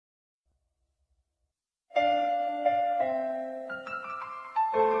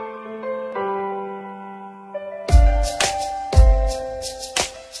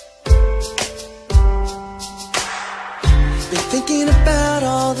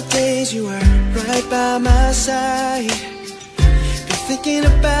days you were right by my side. Been thinking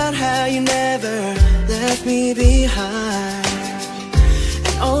about how you never left me behind,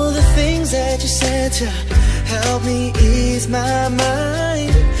 and all the things that you said to help me ease my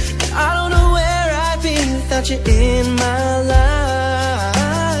mind. And I don't know where I'd be without you in my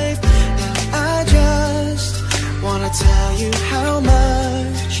life. Now I just wanna tell you how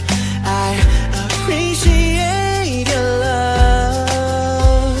much I appreciate your love.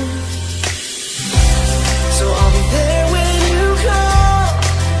 So I'll be there when you call,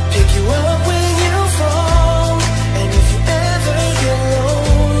 pick you up when you fall, and if you ever get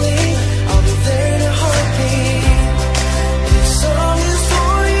lonely, I'll be there to heartbeat. This song is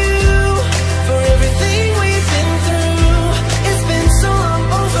for you, for everything we've been through. It's been so long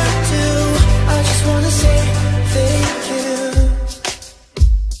overdue. I just wanna say thank you.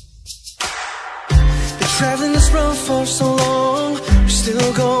 Been traveling this road for so long, we're still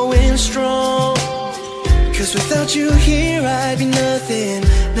going strong. Cause without you here I'd be nothing,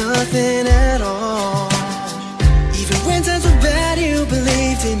 nothing at all. Even when times were bad you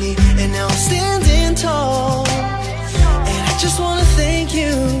believed in me, and now I'm standing tall. And I just wanna thank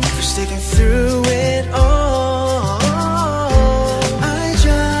you for sticking through it all. I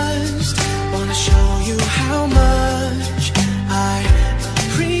just wanna show you how much I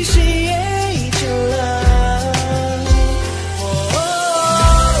appreciate your love. Whoa.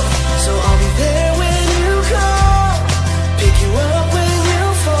 So I'll be there when you call, pick you up when you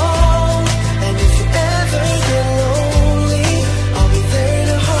fall, and if you ever get lonely, I'll be there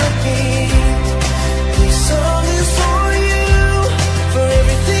to heartbeat. This song is for you, for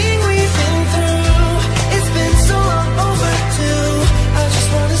everything we've been through. It's been so long overdue. I just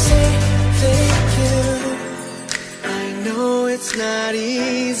wanna say thank you. I know it's not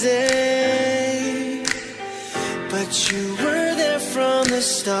easy, but you were there from the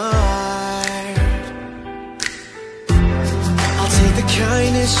start. I'll take the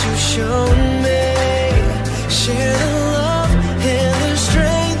kindness you've shown me, share the